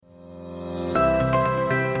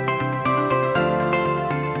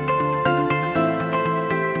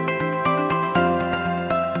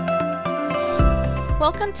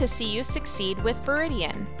Welcome to See You Succeed with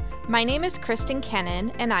Veridian. My name is Kristen Kennan,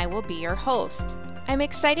 and I will be your host. I'm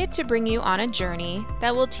excited to bring you on a journey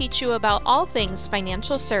that will teach you about all things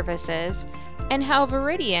financial services and how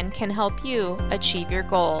Veridian can help you achieve your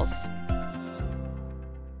goals.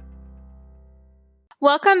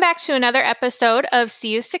 Welcome back to another episode of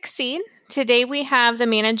See You Succeed. Today we have the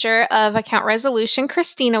manager of account resolution,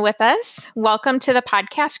 Christina, with us. Welcome to the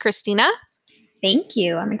podcast, Christina. Thank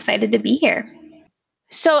you. I'm excited to be here.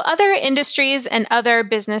 So other industries and other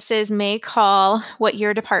businesses may call what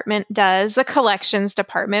your department does the collections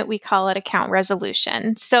department. We call it account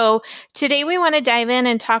resolution. So today we want to dive in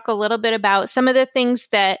and talk a little bit about some of the things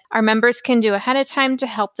that our members can do ahead of time to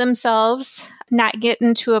help themselves not get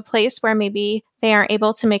into a place where maybe they aren't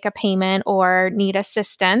able to make a payment or need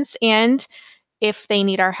assistance. And if they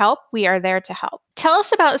need our help, we are there to help. Tell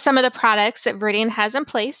us about some of the products that Veridian has in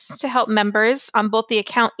place to help members on both the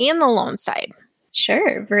account and the loan side.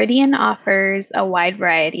 Sure. Veridian offers a wide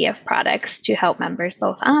variety of products to help members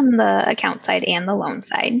both on the account side and the loan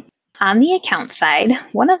side. On the account side,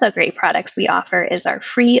 one of the great products we offer is our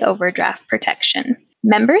free overdraft protection.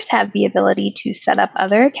 Members have the ability to set up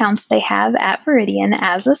other accounts they have at Veridian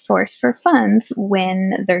as a source for funds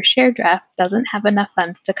when their share draft doesn't have enough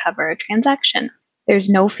funds to cover a transaction. There's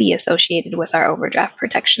no fee associated with our overdraft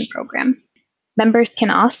protection program. Members can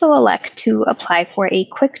also elect to apply for a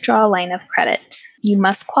quick draw line of credit. You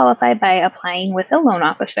must qualify by applying with a loan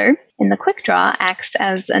officer, and the quick draw acts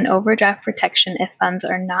as an overdraft protection if funds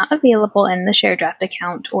are not available in the share draft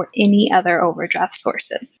account or any other overdraft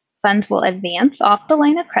sources. Funds will advance off the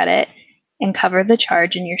line of credit and cover the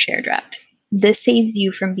charge in your share draft. This saves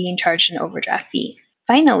you from being charged an overdraft fee.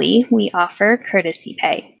 Finally, we offer Courtesy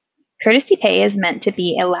Pay. Courtesy Pay is meant to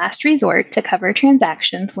be a last resort to cover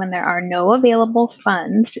transactions when there are no available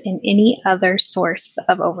funds in any other source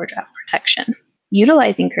of overdraft protection.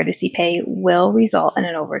 Utilizing Courtesy Pay will result in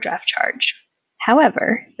an overdraft charge.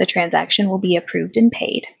 However, the transaction will be approved and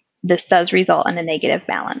paid. This does result in a negative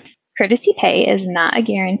balance. Courtesy Pay is not a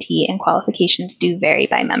guarantee, and qualifications do vary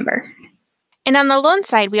by member. And on the loan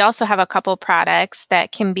side, we also have a couple products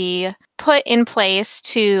that can be put in place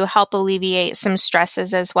to help alleviate some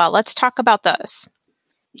stresses as well. Let's talk about those.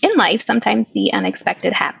 In life, sometimes the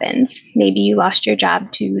unexpected happens. Maybe you lost your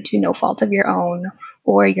job to no fault of your own,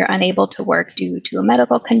 or you're unable to work due to a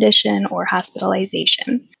medical condition or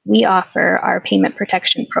hospitalization. We offer our payment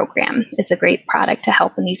protection program. It's a great product to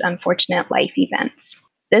help in these unfortunate life events.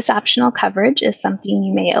 This optional coverage is something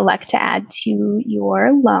you may elect to add to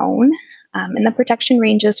your loan. And the protection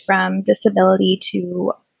ranges from disability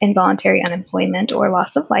to involuntary unemployment or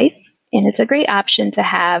loss of life. And it's a great option to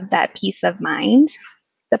have that peace of mind.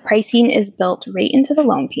 The pricing is built right into the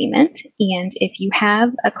loan payment. And if you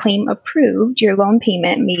have a claim approved, your loan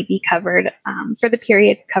payment may be covered for the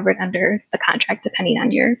period covered under the contract, depending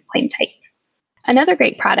on your claim type. Another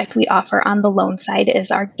great product we offer on the loan side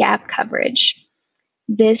is our GAP coverage.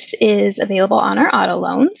 This is available on our auto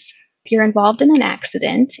loans. If you're involved in an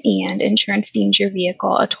accident and insurance deems your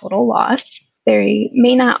vehicle a total loss, they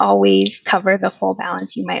may not always cover the full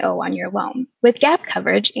balance you might owe on your loan. With GAP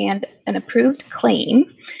coverage and an approved claim,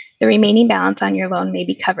 the remaining balance on your loan may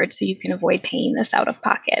be covered so you can avoid paying this out of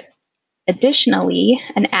pocket. Additionally,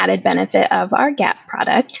 an added benefit of our GAP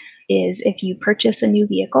product is if you purchase a new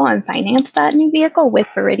vehicle and finance that new vehicle with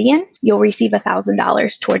Veridian, you'll receive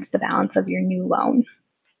 $1,000 towards the balance of your new loan.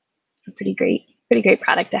 It's a pretty great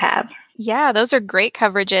product to have. Yeah, those are great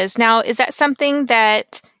coverages. Now, is that something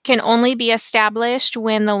that can only be established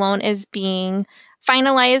when the loan is being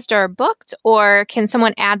finalized or booked, or can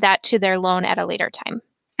someone add that to their loan at a later time?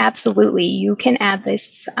 Absolutely. You can add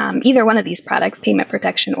this, either one of these products, payment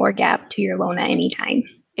protection or GAP, to your loan at any time.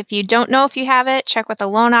 If you don't know if you have it, check with a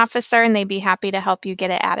loan officer and they'd be happy to help you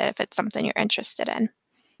get it added if it's something you're interested in.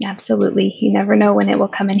 Absolutely. You never know when it will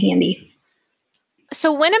come in handy.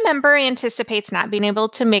 So when a member anticipates not being able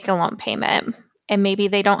to make a loan payment, and maybe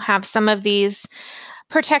they don't have some of these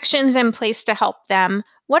protections in place to help them,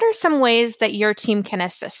 what are some ways that your team can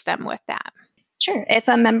assist them with that? Sure. If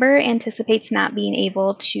a member anticipates not being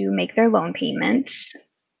able to make their loan payments,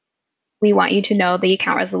 we want you to know the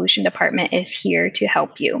account resolution department is here to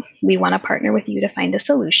help you. We want to partner with you to find a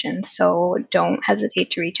solution, so don't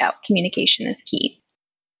hesitate to reach out. Communication is key.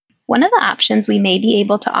 One of the options we may be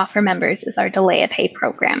able to offer members is our Delay a Pay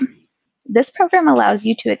program. This program allows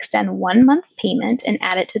you to extend 1 month payment and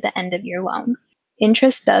add it to the end of your loan.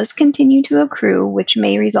 Interest does continue to accrue, which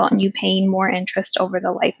may result in you paying more interest over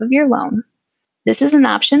the life of your loan. This is an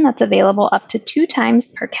option that's available up to 2 times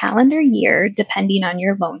per calendar year, depending on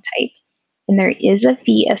your loan type. And there is a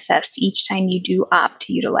fee assessed each time you do opt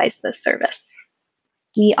to utilize this service.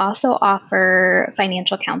 We also offer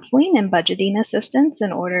financial counseling and budgeting assistance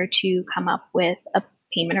in order to come up with a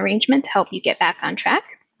payment arrangement to help you get back on track,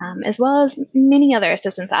 as well as many other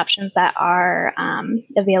assistance options that are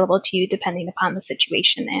available to you depending upon the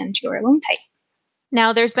situation and your loan type.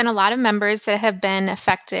 Now, there's been a lot of members that have been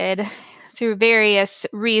affected through various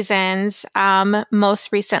reasons.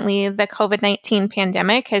 Most recently, the COVID-19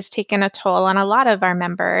 pandemic has taken a toll on a lot of our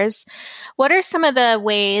members. What are some of the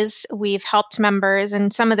ways we've helped members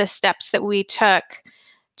and some of the steps that we took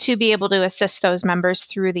to be able to assist those members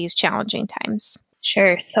through these challenging times?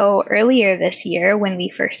 Sure. So earlier this year, when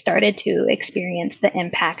we first started to experience the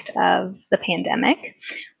impact of the pandemic,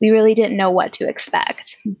 we really didn't know what to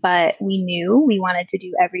expect, but we knew we wanted to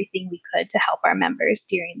do everything we could to help our members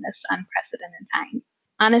during this unprecedented time.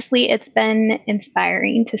 Honestly, it's been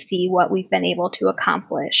inspiring to see what we've been able to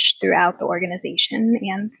accomplish throughout the organization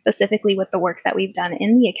and specifically with the work that we've done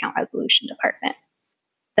in the account resolution department.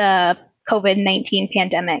 The COVID-19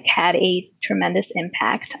 pandemic had a tremendous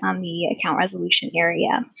impact on the account resolution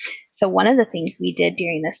area. So one of the things we did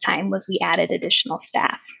during this time was we added additional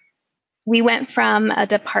staff. We went from a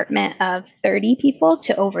department of 30 people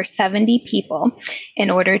to over 70 people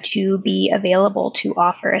in order to be available to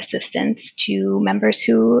offer assistance to members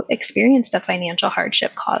who experienced a financial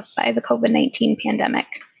hardship caused by the COVID-19 pandemic.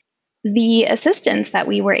 The assistance that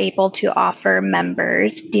we were able to offer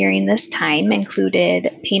members during this time included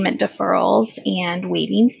payment deferrals and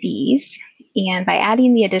waiving fees. And by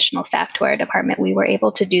adding the additional staff to our department, we were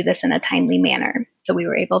able to do this in a timely manner. So we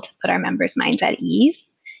were able to put our members' minds at ease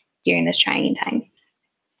during this trying time.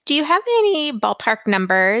 Do you have any ballpark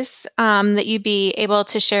numbers that you'd be able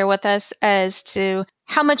to share with us as to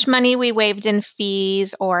how much money we waived in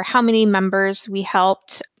fees or how many members we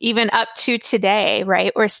helped, even up to today,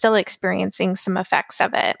 right? We're still experiencing some effects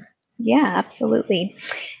of it. Yeah, absolutely.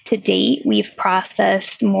 To date, we've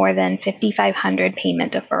processed more than 5,500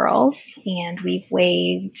 payment deferrals, and we've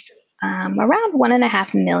waived around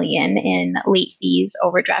 $1.5 million in late fees,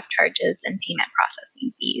 overdraft charges, and payment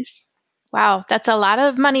processing fees. Wow, that's a lot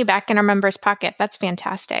of money back in our members' pocket. That's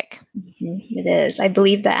fantastic. It is. I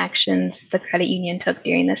believe the actions the credit union took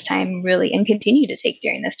during this time really, and continue to take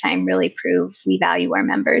during this time, really prove we value our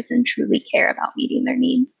members and truly care about meeting their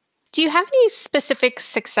needs. Do you have any specific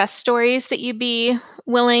success stories that you'd be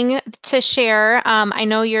willing to share? I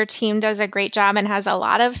know your team does a great job and has a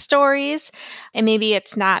lot of stories, and maybe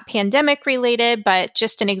it's not pandemic related, but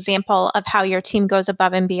just an example of how your team goes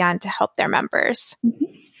above and beyond to help their members. Mm-hmm.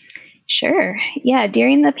 Sure. Yeah,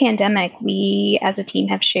 during the pandemic, we as a team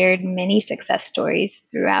have shared many success stories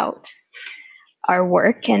throughout our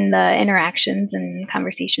work and the interactions and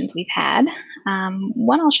conversations we've had.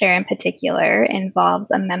 One I'll share in particular involves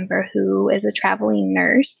a member who is a traveling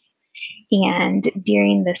nurse. And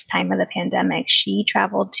during this time of the pandemic, she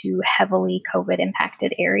traveled to heavily COVID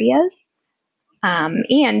impacted areas.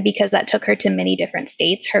 And because that took her to many different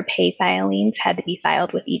states, her pay filings had to be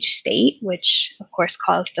filed with each state, which of course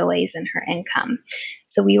caused delays in her income.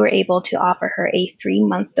 So we were able to offer her a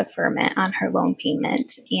 3-month deferment on her loan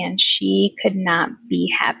payment, and she could not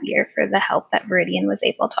be happier for the help that Veridian was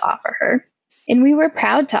able to offer her. And we were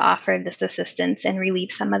proud to offer this assistance and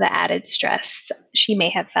relieve some of the added stress she may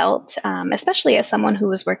have felt, especially as someone who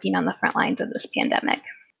was working on the front lines of this pandemic.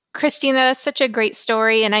 Christina, that's such a great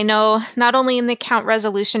story. And I know not only in the account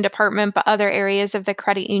resolution department, but other areas of the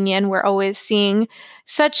credit union, we're always seeing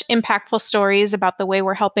such impactful stories about the way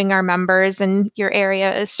we're helping our members, and your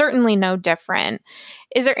area is certainly no different.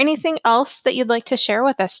 Is there anything else that you'd like to share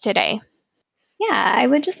with us today? Yeah, I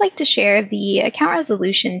would just like to share the account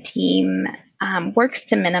resolution team works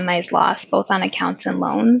to minimize loss both on accounts and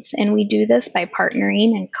loans. And we do this by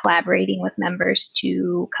partnering and collaborating with members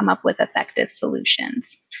to come up with effective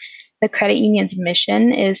solutions. The credit union's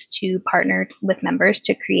mission is to partner with members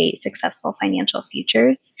to create successful financial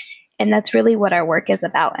futures. And that's really what our work is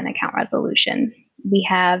about in account resolution. We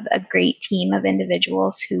have a great team of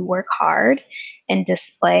individuals who work hard and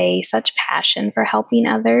display such passion for helping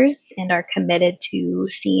others and are committed to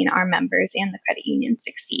seeing our members and the credit union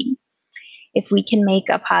succeed. If we can make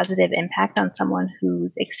a positive impact on someone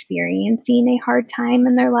who's experiencing a hard time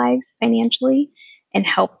in their lives financially and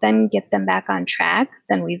help them get them back on track,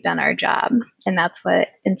 then we've done our job. And that's what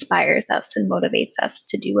inspires us and motivates us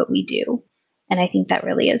to do what we do. And I think that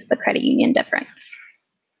really is the credit union difference.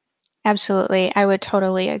 Absolutely. I would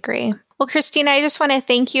totally agree. Well, Christina, I just want to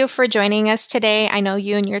thank you for joining us today. I know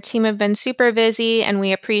you and your team have been super busy, and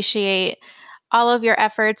we appreciate all of your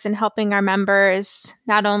efforts in helping our members,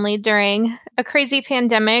 not only during a crazy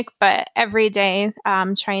pandemic, but every day,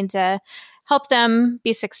 trying to help them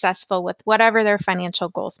be successful with whatever their financial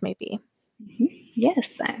goals may be. Mm-hmm.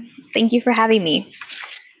 Yes. Thank you for having me.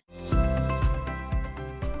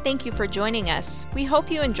 Thank you for joining us. We hope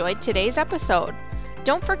you enjoyed today's episode.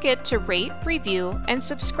 Don't forget to rate, review, and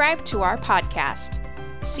subscribe to our podcast.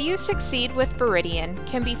 See You Succeed with Veridian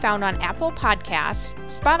can be found on Apple Podcasts,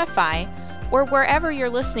 Spotify, or wherever you're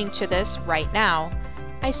listening to this right now.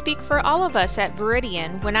 I speak for all of us at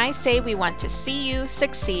Veridian when I say we want to see you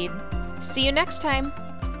succeed. See you next time.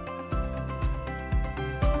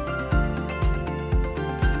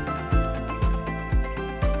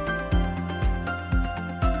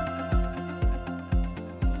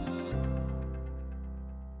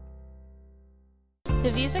 The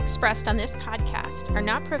views expressed on this podcast are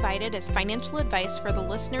not provided as financial advice for the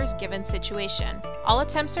listener's given situation. All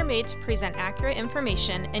attempts are made to present accurate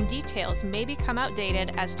information, and details may become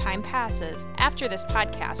outdated as time passes after this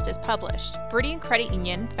podcast is published. Veridian Credit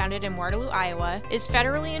Union, founded in Waterloo, Iowa, is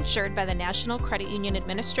federally insured by the National Credit Union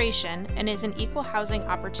Administration and is an equal housing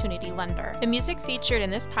opportunity lender. The music featured in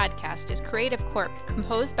this podcast is Creative Corp,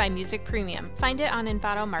 composed by Music Premium. Find it on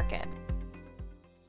Envato Market.